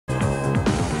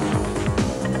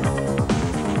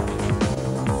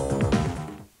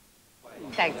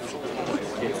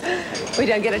Thanks. We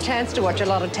don't get a chance to watch a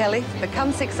lot of telly, but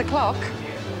come 6 o'clock,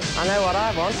 I know what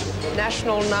I want.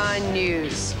 National 9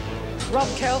 News. Rob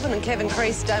Kelvin and Kevin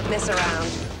Crease don't mess around.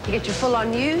 You get your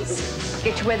full-on news,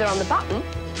 get your weather on the button,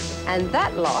 and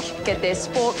that lot get their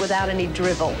sport without any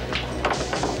drivel.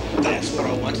 That's what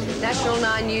I want. National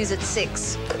 9 News at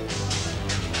 6.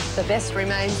 The best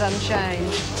remains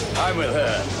unchanged. I'm with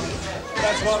her.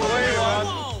 That's what we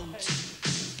want.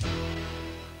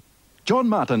 John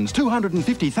Martin's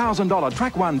 $250,000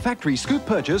 Track 1 factory scoop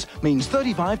purchase means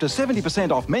 35 to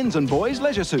 70% off men's and boys'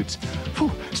 leisure suits.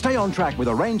 Phew, stay on track with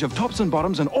a range of tops and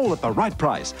bottoms and all at the right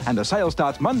price. And the sale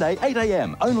starts Monday, 8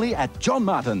 a.m, only at John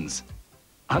Martin's.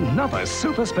 Another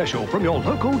super special from your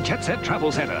local Jet Set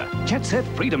Travel Centre. Jet Set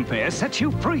Freedom Fare sets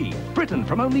you free. Britain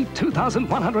from only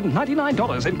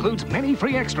 $2,199 includes many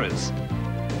free extras.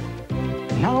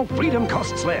 Now freedom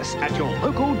costs less at your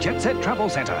local Jet Set Travel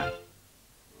Centre.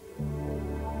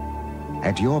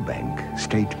 At your bank,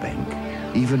 State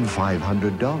Bank, even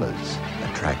 $500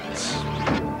 attracts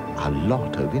a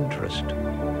lot of interest.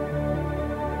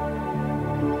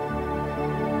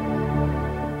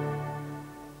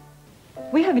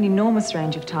 We have an enormous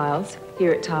range of tiles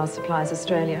here at Tile Supplies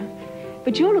Australia,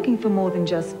 but you're looking for more than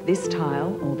just this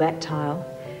tile or that tile.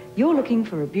 You're looking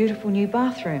for a beautiful new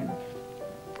bathroom,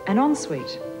 an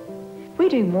ensuite. We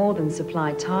do more than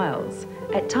supply tiles.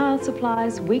 At Tile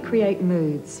Supplies, we create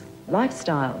moods,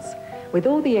 lifestyles, with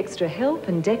all the extra help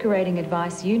and decorating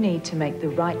advice you need to make the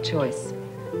right choice.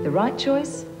 The right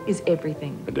choice is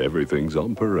everything. And everything's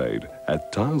on parade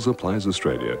at Tile Supplies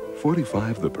Australia,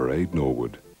 45 The Parade,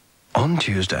 Norwood. On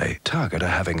Tuesday, Target are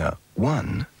having a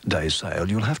 1-day sale.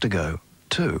 You'll have to go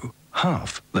 2.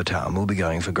 Half the town will be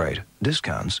going for great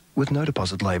discounts with no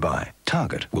deposit lay-by.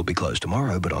 Target will be closed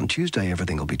tomorrow, but on Tuesday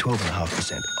everything will be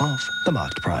 12.5% off the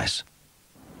marked price.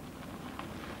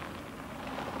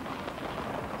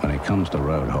 When it comes to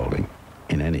road holding,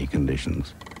 in any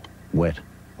conditions, wet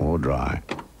or dry,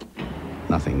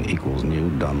 nothing equals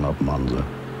new Dunlop Monza.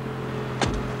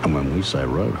 And when we say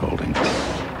road holding,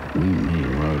 we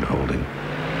mean road holding.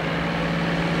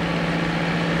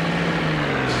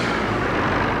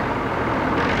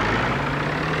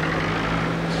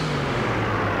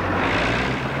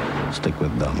 Stick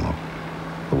with Dunlop,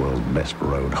 the world's best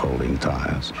road holding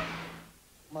tyres.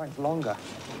 Mine's longer.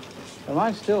 But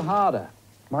mine's still harder.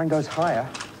 Mine goes higher.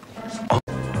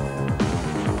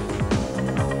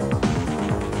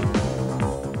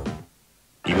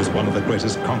 He was one of the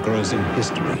greatest conquerors in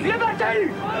history. Liberty!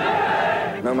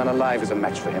 No man alive is a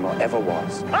match for him or ever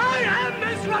was. I am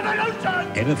this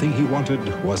revolution! Anything he wanted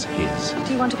was his.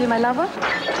 Do you want to be my lover?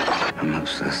 I'm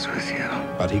obsessed with you.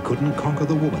 But he couldn't conquer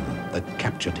the woman that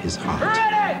captured his heart.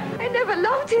 I never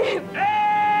loved him.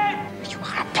 You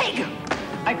are a pig!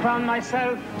 I crown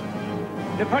myself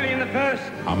Napoleon I.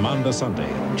 Amanda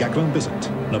Sunday, Jacqueline Bissett,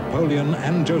 Napoleon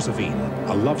and Josephine.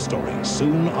 A love story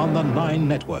soon on the 9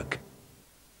 Network.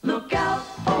 Look out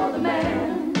for the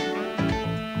man.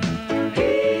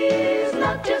 He's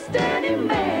not just any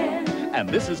man. And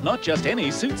this is not just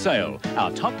any suit sale. Our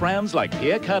top brands like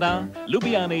Pierre Cardin,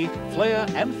 Lubiani, Flair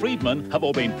and Friedman have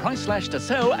all been price slashed to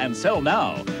sell and sell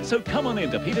now. So come on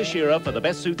into Peter Shearer for the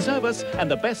best suit service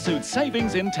and the best suit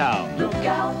savings in town. Look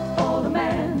out for the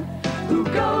man who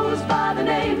goes by the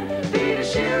name Peter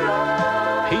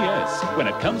Shearer. P.S. When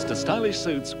it comes to stylish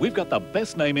suits, we've got the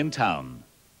best name in town.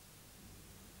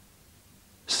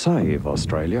 Save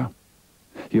Australia.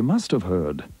 You must have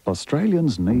heard,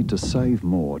 Australians need to save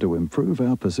more to improve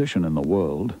our position in the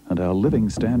world and our living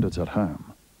standards at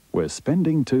home. We're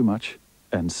spending too much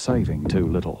and saving too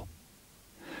little.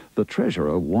 The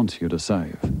Treasurer wants you to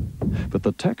save, but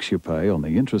the tax you pay on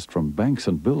the interest from banks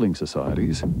and building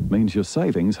societies means your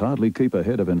savings hardly keep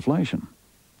ahead of inflation.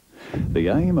 The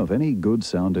aim of any good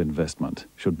sound investment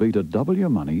should be to double your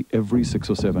money every 6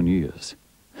 or 7 years.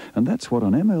 And that's what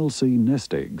an MLC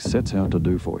nest egg sets out to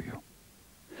do for you.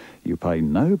 You pay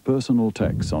no personal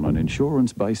tax on an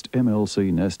insurance-based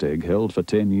MLC nest egg held for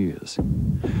 10 years.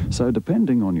 So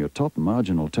depending on your top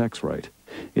marginal tax rate,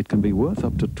 it can be worth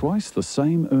up to twice the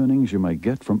same earnings you may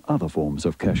get from other forms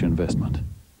of cash investment.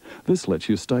 This lets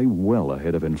you stay well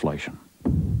ahead of inflation.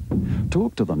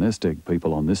 Talk to the nest egg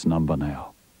people on this number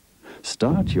now.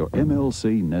 Start your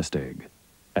MLC nest egg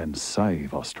and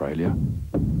save Australia.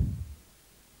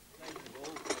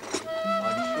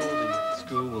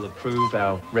 School will approve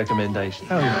our recommendation.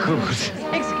 Oh, good.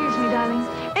 Excuse me, darling.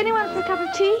 Anyone for a cup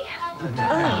of tea? No,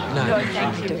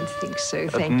 I don't think so,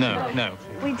 thank you. No.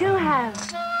 We do have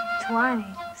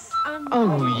Twinings.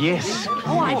 Oh, yes.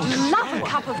 Oh, I'd love a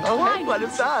cup of Twinings. One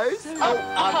of those. Oh,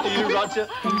 after you, Roger.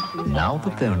 Now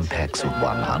that they're in packs of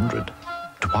 100,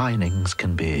 Twinings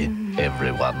can be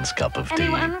everyone's cup of tea.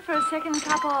 Anyone for a second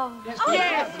cup of...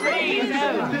 Yes, please.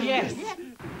 Yes.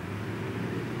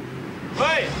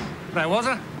 Hey! That was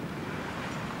it?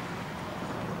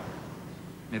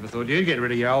 Never thought you'd get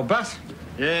rid of your old butt.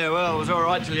 Yeah, well, it was all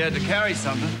right till you had to carry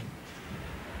something.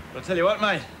 But I'll tell you what,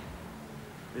 mate.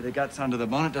 Bit of guts under the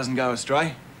bonnet doesn't go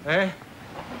astray. Eh?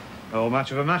 Oh,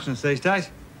 much of a muchness these days.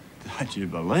 Don't you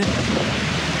believe it?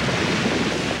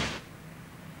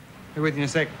 Be with you in a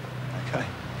sec. Okay.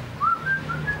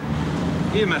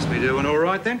 You must be doing all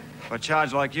right, then. If I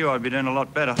charged like you, I'd be doing a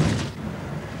lot better.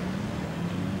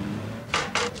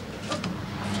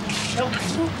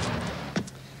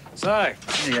 So,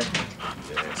 you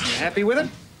happy with it?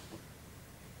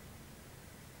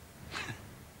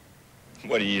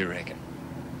 What do you reckon?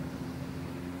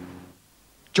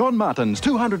 John Martin's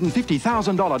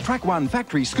 $250,000 Track 1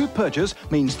 factory scoop purchase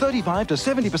means 35 to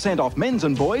 70% off men's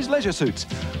and boys' leisure suits.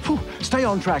 Phew, stay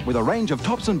on track with a range of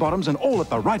tops and bottoms and all at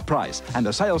the right price. And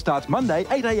the sale starts Monday,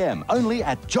 8 a.m, only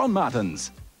at John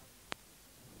Martin's.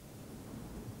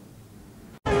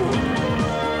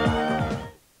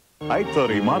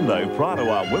 8:30 Monday, prior to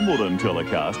our Wimbledon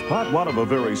telecast, part one of a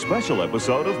very special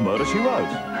episode of Murder, She Wrote.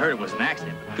 I heard it was an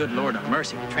accident, but good Lord of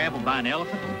mercy, trampled by an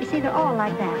elephant? You see, they're all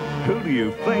like that. Who do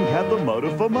you think had the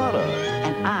motive for murder?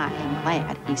 And I am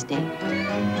glad he's dead.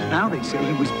 Now they say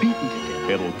he was beaten to death.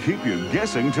 It'll keep you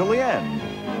guessing till the end.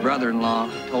 Brother-in-law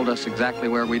told us exactly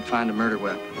where we'd find a murder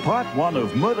weapon. Part one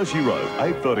of Murder, She Wrote,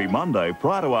 8:30 Monday,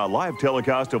 prior to our live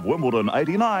telecast of Wimbledon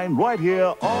 89, right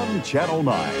here on Channel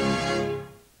 9.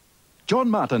 John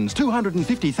Martin's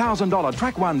 $250,000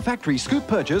 Track 1 factory scoop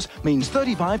purchase means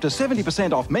 35 to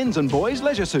 70% off men's and boys'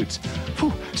 leisure suits.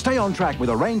 Phew, stay on track with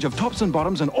a range of tops and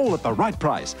bottoms and all at the right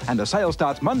price. And the sale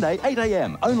starts Monday, 8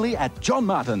 a.m, only at John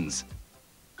Martin's.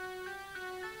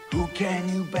 Who can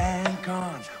you bank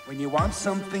on when you want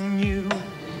something new?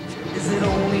 Is it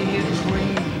only a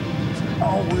dream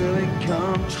or will it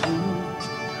come true?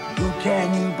 Who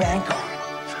can you bank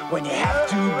on when you have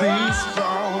to be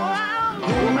strong?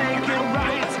 Who'll make it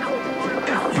right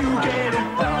if you get it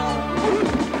wrong?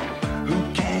 Who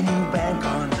can you bank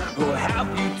on who'll help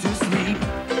you to sleep?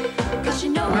 'Cause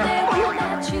you know they won't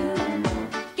let you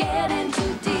get in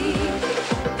too deep.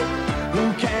 Who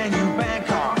can you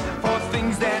bank on for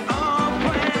things that are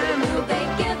planned? Will they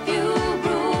give you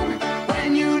room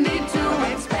when you need to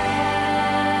expand?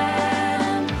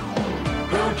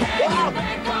 Who can you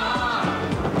bank on?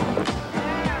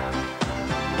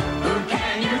 Who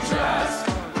can you trust?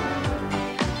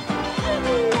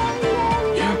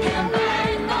 You can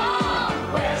bank on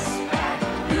Westpac.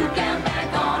 You can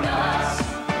bank on us.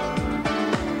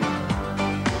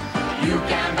 You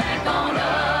can bank on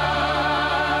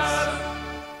us.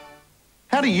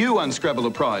 How do you unscrabble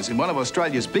a prize in one of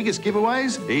Australia's biggest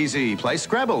giveaways? Easy. Play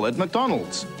Scrabble at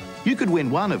McDonald's. You could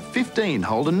win one of 15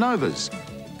 Holden Novas,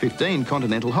 15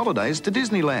 continental holidays to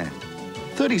Disneyland,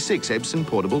 36 Epson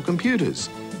portable computers,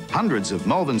 hundreds of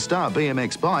Malvern Star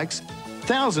BMX bikes,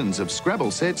 thousands of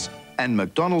Scrabble sets, and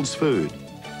McDonald's food.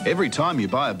 Every time you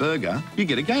buy a burger, you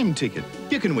get a game ticket.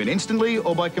 You can win instantly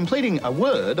or by completing a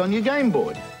word on your game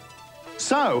board.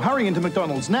 So, hurry into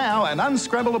McDonald's now and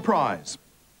unscrabble a prize.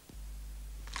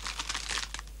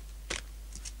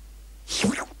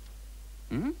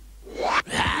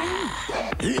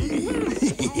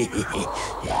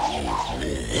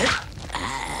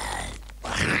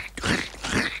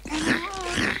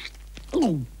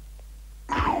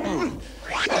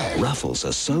 Ruffles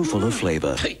are so full of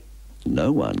flavour.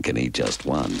 No one can eat just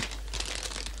one.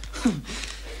 I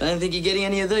don't think you're getting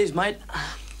any of these, mate.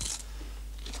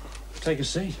 Take a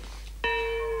seat.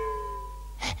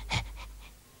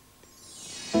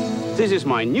 This is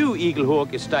my new Eagle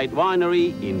Hawk Estate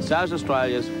winery in South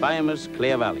Australia's famous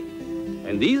Clare Valley.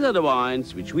 And these are the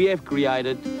wines which we have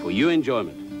created for your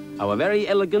enjoyment. Our very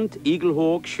elegant Eagle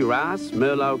Hawk Shiraz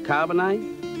Merlot Cabernet,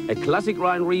 a classic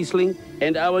Rhine Riesling,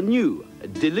 and our new,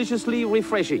 deliciously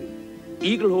refreshing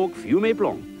Eagle Hawk Fumé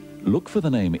Blanc. Look for the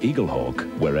name Eagle Hawk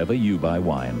wherever you buy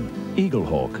wine. Eagle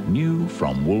Hawk, new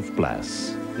from Wolf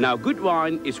Blass. Now, good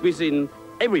wine is within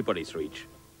everybody's reach.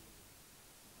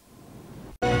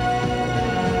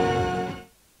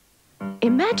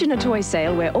 Imagine a toy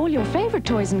sale where all your favourite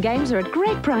toys and games are at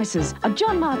great prices. A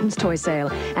John Martin's toy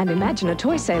sale. And imagine a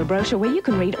toy sale brochure where you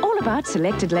can read all about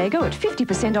selected Lego at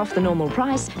 50% off the normal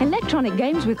price, electronic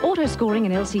games with auto-scoring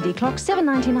and LCD clocks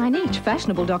 $7.99 each,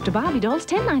 fashionable Dr. Barbie dolls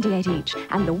 $10.98 each,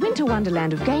 and the winter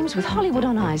wonderland of games with Hollywood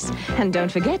on Ice. And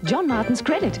don't forget John Martin's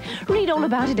credit. Read all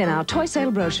about it in our toy sale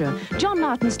brochure. John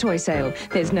Martin's toy sale.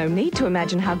 There's no need to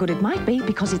imagine how good it might be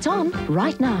because it's on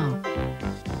right now.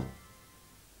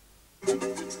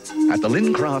 At the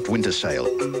Lincraft Winter Sale,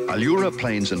 Allura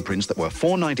planes and prints that were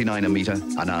 $4.99 a metre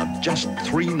are now just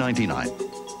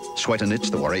 $3.99. Sweater knits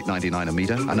that were $8.99 a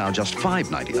metre are now just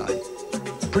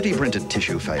 $5.99. Pretty printed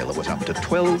tissue fail that was up to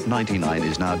 $12.99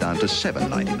 is now down to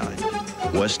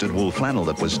 $7.99. Worsted wool flannel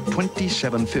that was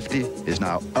 $27.50 is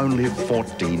now only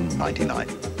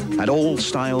 $14.99. And all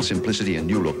style, simplicity and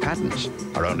new look patterns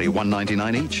are only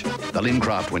 $1.99 each. The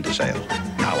Lincraft Winter Sale,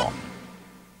 now on.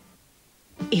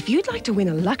 If you'd like to win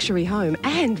a luxury home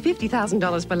and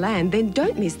 $50,000 for land, then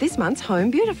don't miss this month's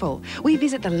Home Beautiful. We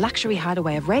visit the luxury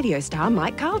hideaway of radio star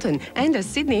Mike Carlton and a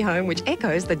Sydney home which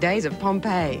echoes the days of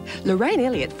Pompeii. Lorraine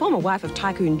Elliott, former wife of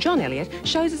tycoon John Elliott,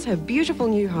 shows us her beautiful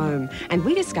new home, and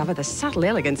we discover the subtle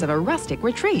elegance of a rustic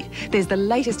retreat. There's the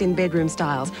latest in bedroom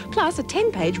styles, plus a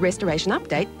 10-page restoration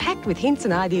update packed with hints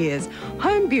and ideas.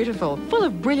 Home Beautiful, full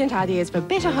of brilliant ideas for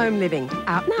better home living.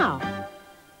 Out now.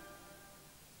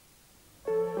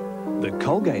 The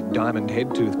Colgate Diamond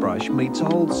Head toothbrush meets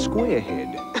old Square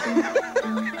Head.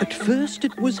 At first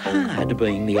it was hard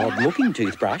being the odd-looking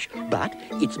toothbrush, but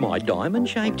it's my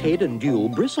diamond-shaped head and dual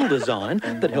bristle design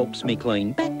that helps me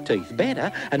clean back teeth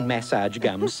better and massage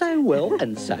gums so well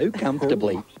and so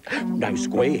comfortably. No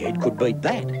Square Head could beat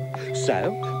that. So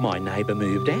my neighbour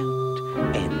moved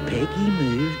out and Peggy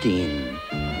moved in.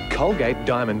 Colgate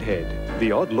Diamond Head,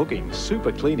 the odd-looking,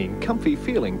 super-cleaning,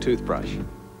 comfy-feeling toothbrush.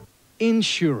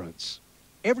 Insurance.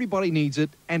 Everybody needs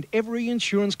it and every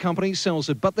insurance company sells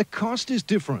it, but the cost is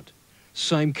different.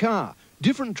 Same car,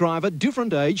 different driver,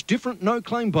 different age, different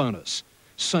no-claim bonus.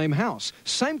 Same house,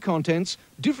 same contents,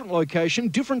 different location,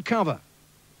 different cover.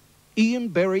 Ian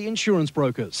Berry Insurance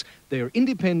Brokers. They're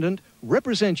independent,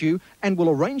 represent you and will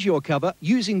arrange your cover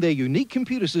using their unique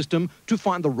computer system to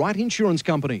find the right insurance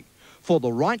company. For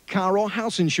the right car or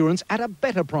house insurance at a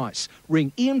better price,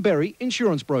 ring Ian Berry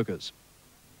Insurance Brokers.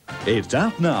 It's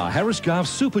out now, Harris Scarf's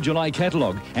Super July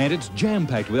catalogue, and it's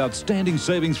jam-packed with outstanding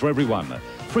savings for everyone.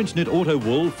 French knit auto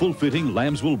wool, full fitting,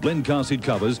 lamb's wool blend car seat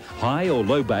covers, high or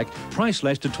low back, price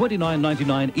slashed to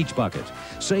 $29.99 each bucket.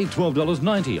 Save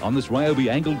 $12.90 on this Ryobi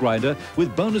angle grinder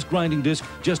with bonus grinding disc,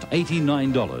 just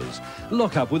 $89.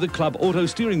 Lock up with a Club Auto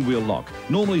steering wheel lock,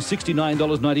 normally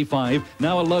 $69.95,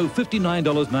 now a low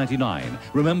 $59.99.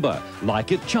 Remember,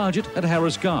 like it, charge it at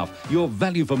Harris Scarf, your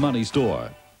value for money store.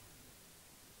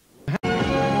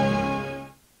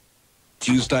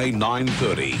 Tuesday,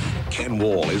 9:30. Ken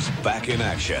Wall is back in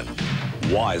action.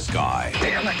 Wise Guy.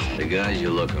 Damn it! The guys you're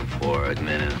looking for are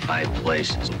men in high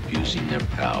places abusing their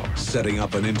power. Setting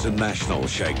up an international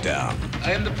shakedown.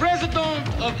 I am the president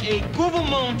of a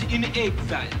government in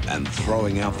exile. And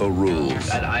throwing out the rules.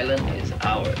 That island is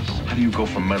ours. How do you go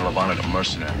from Medal of Honor to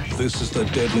mercenary? This is the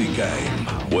deadly game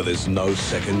where there's no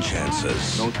second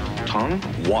chances. No tongue?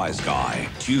 Wise Guy.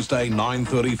 Tuesday,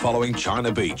 9:30 following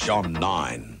China Beach on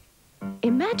 9.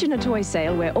 Imagine a toy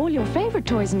sale where all your favourite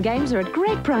toys and games are at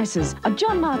great prices. A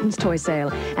John Martin's toy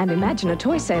sale. And imagine a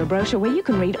toy sale brochure where you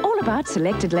can read all about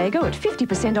selected Lego at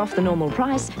 50% off the normal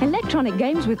price. Electronic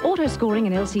games with auto-scoring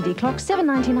and LCD clocks,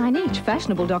 $7.99 each.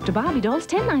 Fashionable Dr. Barbie dolls,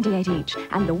 $10.98 each.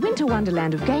 And the winter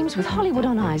wonderland of games with Hollywood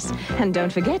on ice. And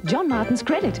don't forget John Martin's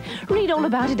credit. Read all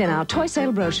about it in our toy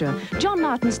sale brochure. John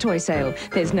Martin's toy sale.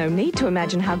 There's no need to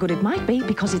imagine how good it might be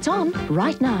because it's on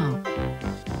right now.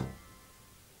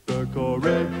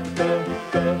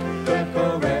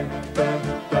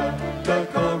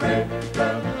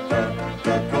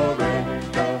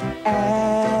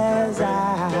 As I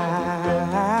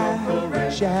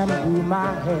shampoo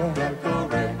my hair,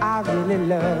 I really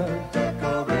love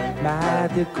my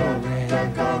decore.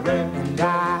 And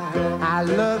I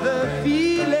love the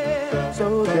feeling,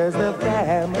 so does the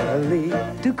family.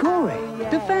 Decore,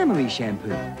 the family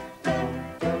shampoo.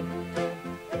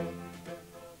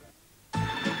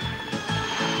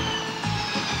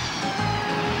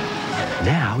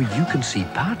 Now you can see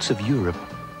parts of Europe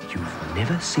you've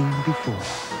never seen before.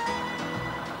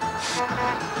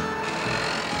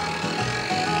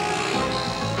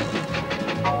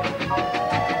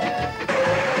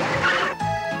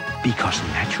 Because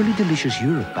naturally delicious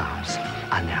Europe bars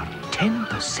are now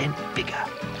 10% bigger.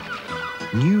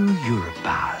 New Europe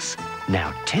bars,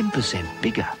 now 10%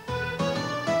 bigger.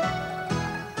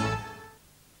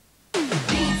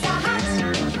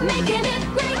 Making it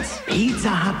great. Pizza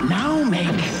Hut now make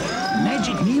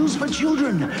magic meals for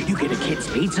children. You get a kid's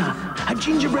pizza, a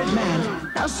gingerbread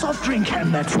man, a soft drink,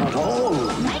 and that's not all.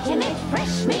 Making it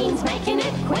fresh means making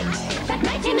it quick. But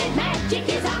making it magic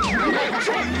is a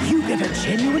trick. You get a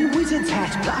genuine wizard's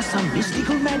hat, plus a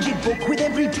mystical magic book with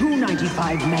every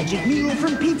 $2.95 magic meal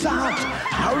from Pizza Hut.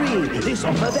 Hurry, this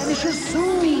offer vanishes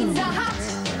soon. Pizza Hut,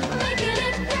 making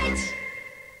it great.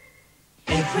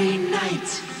 Every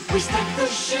night We stock the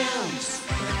shelves.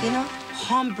 You know,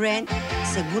 home brand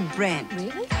is a good brand.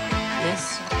 Really?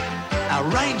 Yes. Our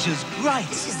range is great.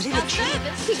 This is really cheap.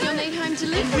 Think you'll need home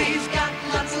delivery. We've got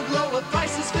lots of lower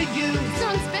prices for you. It's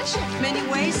on special. Many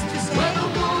ways to say. We're the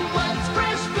Woolworths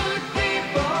fresh food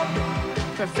people.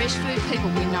 For fresh food people,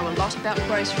 we know a lot about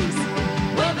groceries.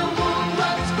 We're the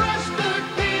Woolworths fresh food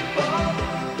people.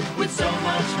 With so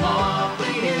much more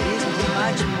for you. There is too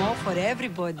much more for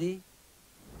everybody.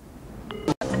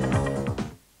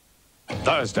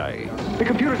 Thursday. The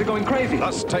computers are going crazy.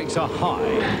 The stakes are high.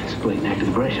 It's a blatant act of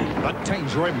aggression. The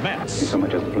danger immense. So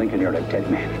much as blink and you're a dead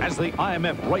man. As the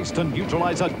IMF race to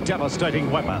neutralize a devastating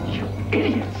weapon. You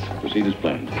idiots. Proceed as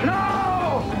planned.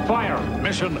 No! Fire!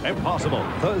 Mission impossible.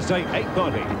 Thursday,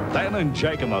 8:30. Dan and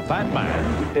Jake and the Fat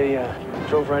Man. They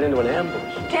drove right into an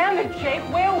ambush. Damn it, Jake.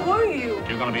 Where were you?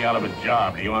 You're going to be out of a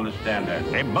job. Do you understand that?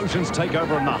 Emotions take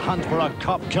over in the hunt for a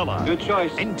cop killer. Good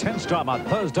choice. Intense drama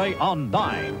Thursday on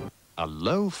 9. A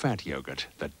low-fat yogurt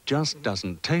that just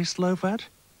doesn't taste low-fat?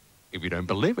 If you don't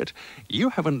believe it, you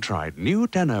haven't tried new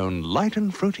Danone Light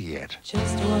and Fruity yet.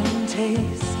 Just one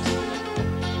taste,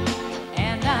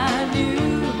 and I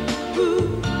knew,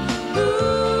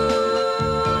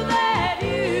 that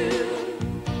you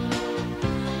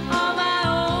are my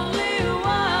only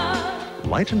one.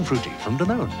 Light and Fruity from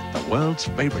Danone, the world's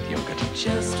favorite yogurt.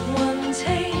 Just one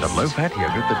taste. The low-fat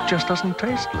yogurt that just doesn't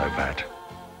taste low-fat.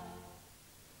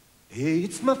 Hey,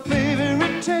 it's my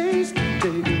favorite taste. Take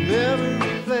them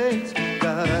every place.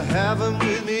 Gotta have them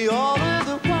with me all of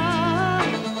the while.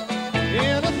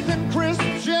 In a thin, crisp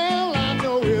gel, I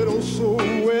know it oh so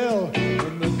well.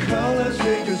 And the colors,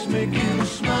 they just make you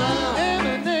smile.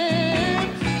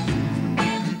 M&M,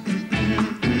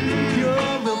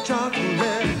 pure milk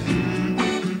chocolate,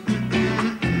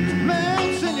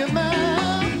 melts in your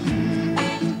mouth.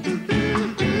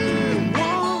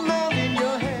 Warm love in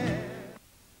your hand.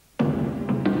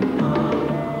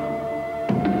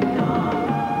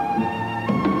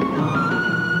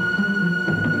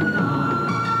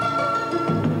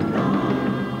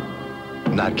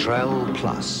 Natrel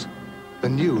Plus, the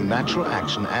new natural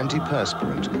action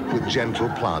antiperspirant with gentle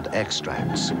plant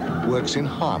extracts, works in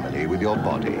harmony with your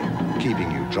body, keeping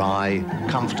you dry,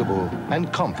 comfortable,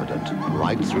 and confident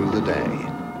right through the day.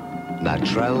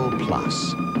 Natrel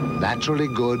Plus, naturally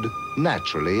good,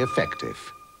 naturally effective.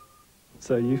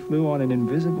 So you flew on an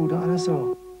invisible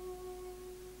dinosaur,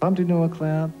 bumped into a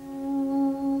cloud,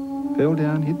 fell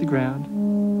down, hit the ground,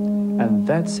 and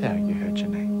that's how you hurt your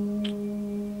knee.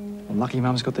 Well, lucky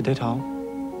Mum's got the Dettol.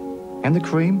 And the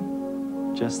cream.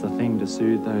 Just the thing to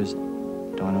soothe those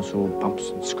dinosaur bumps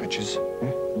and scratches.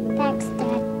 Yeah? Thanks,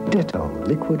 Dad. Dettol,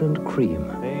 liquid and cream.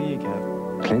 There you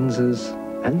go. Cleanses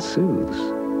and soothes.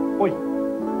 Oi.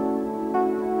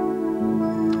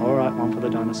 All right, one for the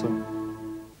dinosaur.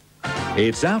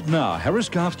 It's out now, Harris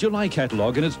Scarf's July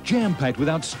catalogue, and it's jam-packed with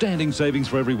outstanding savings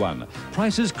for everyone.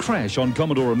 Prices crash on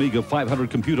Commodore Amiga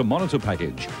 500 computer monitor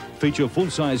package. Feature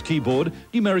full-size keyboard,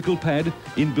 numerical pad,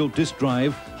 inbuilt disk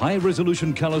drive,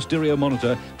 high-resolution colour stereo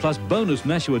monitor, plus bonus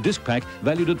Nashua disc pack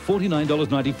valued at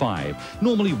 $49.95.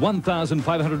 Normally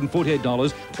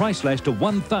 $1,548, price slashed to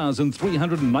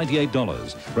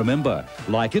 $1,398. Remember,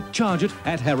 like it, charge it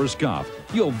at Harris Scarf,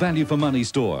 your value for money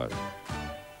store.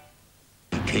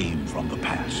 Came from the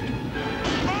past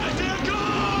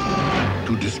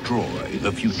to destroy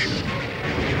the future.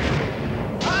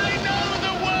 I know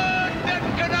the word that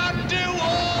can undo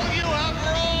all you have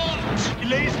wrought. He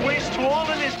lays waste to all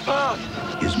in his path.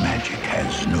 His magic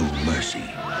has no mercy.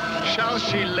 Shall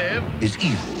she live? His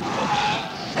evil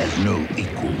has no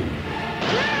equal.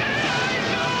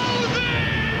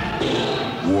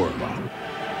 Warlock.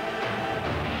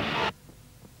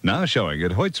 Now showing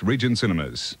at Hoyt's Regent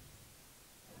Cinemas.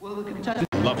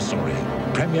 Love Story,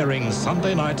 premiering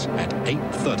Sunday night at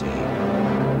 8:30.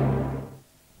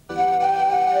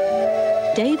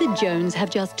 David Jones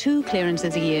have just 2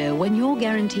 clearances a year when you're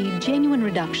guaranteed genuine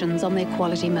reductions on their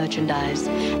quality merchandise.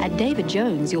 At David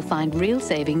Jones, you'll find real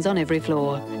savings on every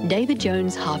floor. David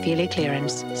Jones half-yearly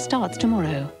clearance starts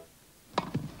tomorrow.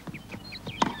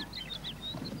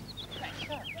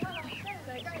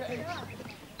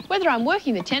 Whether I'm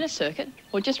working the tennis circuit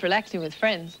or just relaxing with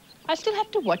friends, I still have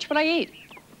to watch what I eat.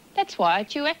 That's why I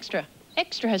chew Extra.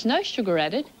 Extra has no sugar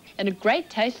added and a great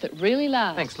taste that really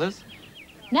lasts. Thanks, Liz.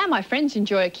 Now my friends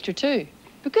enjoy Extra too.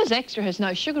 Because Extra has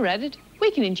no sugar added,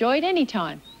 we can enjoy it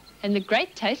anytime. And the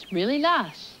great taste really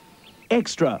lasts.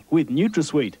 Extra with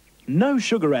NutraSweet. No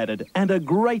sugar added and a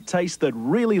great taste that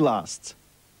really lasts.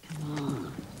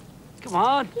 Come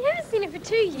on. You haven't seen it for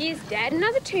 2 years, Dad.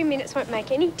 Another 2 minutes won't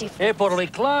make any difference. Airport will be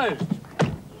closed.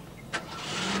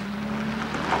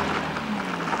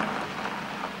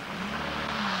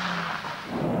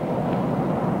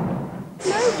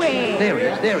 Where? There he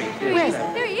is, there he is. Where?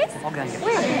 There he is. I'll go and get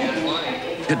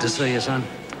Where? Good to see you, son.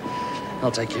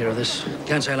 I'll take care of this.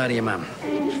 Go and say hello to your mum.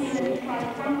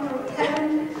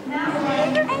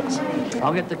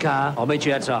 I'll get the car. I'll meet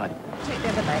you outside. Check the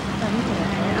other day.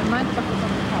 I mind the buckles on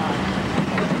the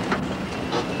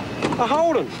car. A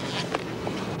Holden.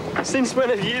 Since when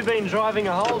have you been driving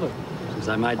a Holden? Since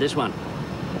they made this one.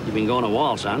 You've been gone a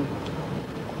while, son.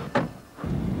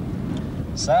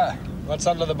 So, what's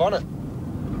under the bonnet?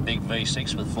 Big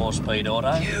V6 with 4-speed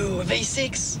auto. You, a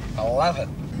V6? I love it.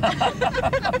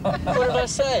 What did I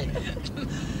say?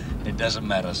 It doesn't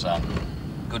matter, son.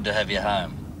 Good to have you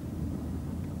home.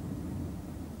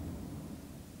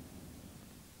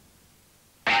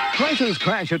 Prices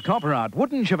crash at Copper Art.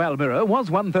 Wooden cheval mirror was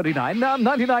 $139, now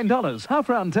 $99. Half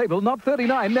round table, not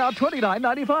 $39, now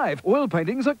 $29.95. Oil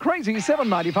paintings are crazy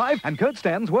 $7.95, and coat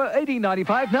stands were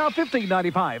 $18.95, now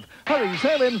 $15.95. Hurry,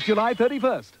 sale ends July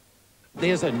 31st.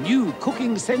 There's a new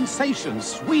cooking sensation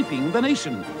sweeping the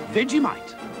nation,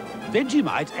 Vegemite.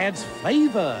 Vegemite adds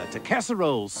flavour to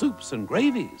casseroles, soups and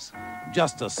gravies.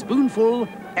 Just a spoonful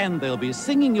and they'll be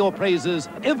singing your praises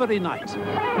every night.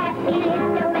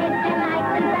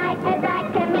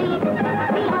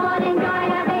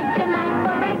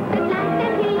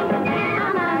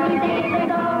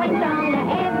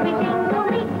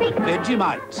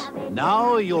 Vegemite.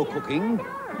 Now you're cooking.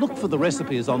 Look for the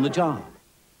recipes on the jar.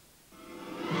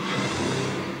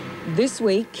 This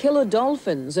week, Killer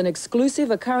Dolphins, an exclusive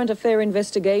A Current Affair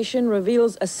investigation,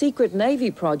 reveals a secret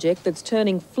Navy project that's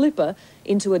turning Flipper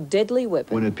into a deadly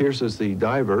weapon. When it pierces the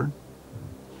diver,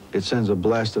 it sends a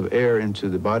blast of air into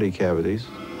the body cavities.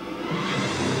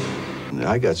 And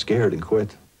I got scared and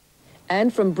quit.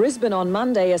 And from Brisbane on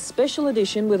Monday, a special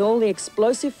edition with all the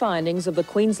explosive findings of the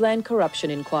Queensland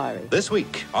corruption inquiry. This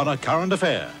week on A Current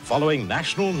Affair, following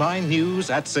National 9 News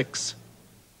at 6.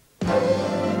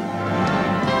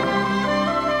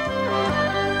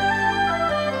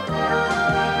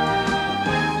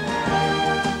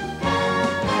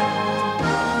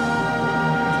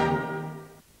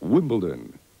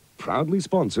 Wimbledon, proudly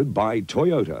sponsored by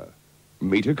Toyota,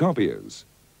 Meter Copiers,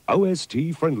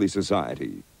 OST Friendly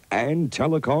Society, and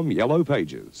Telecom Yellow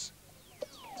Pages.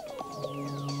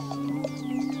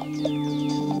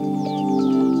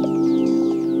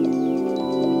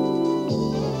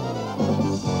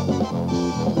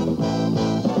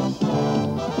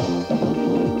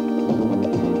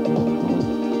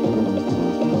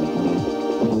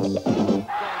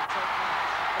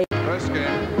 First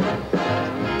game.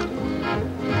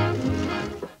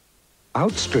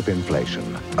 Outstrip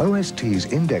inflation. OST's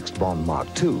Indexed Bond Mark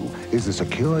II is the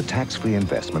secure tax-free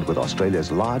investment with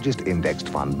Australia's largest indexed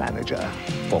fund manager.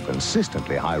 For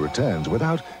consistently high returns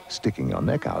without sticking your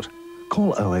neck out,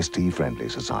 call OST Friendly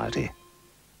Society.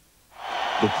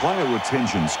 The player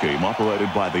retention scheme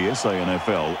operated by the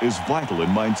SANFL is vital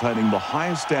in maintaining the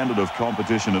highest standard of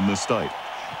competition in the state.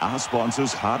 Our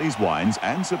sponsors, Hardy's Wines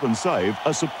and Sip and Save,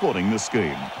 are supporting the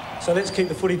scheme. So let's keep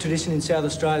the footy tradition in South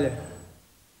Australia.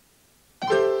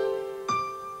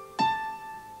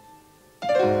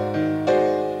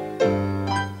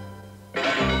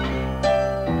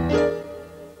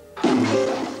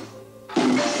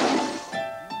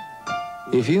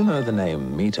 If you know the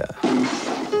name Meter,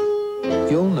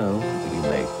 you'll know we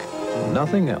make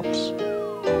nothing else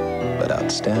but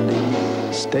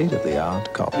outstanding,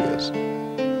 state-of-the-art copiers.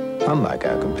 Unlike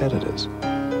our competitors,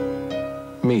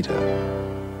 Meter,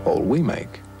 all we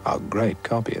make are great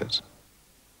copiers.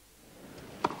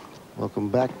 Welcome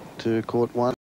back to Court 1.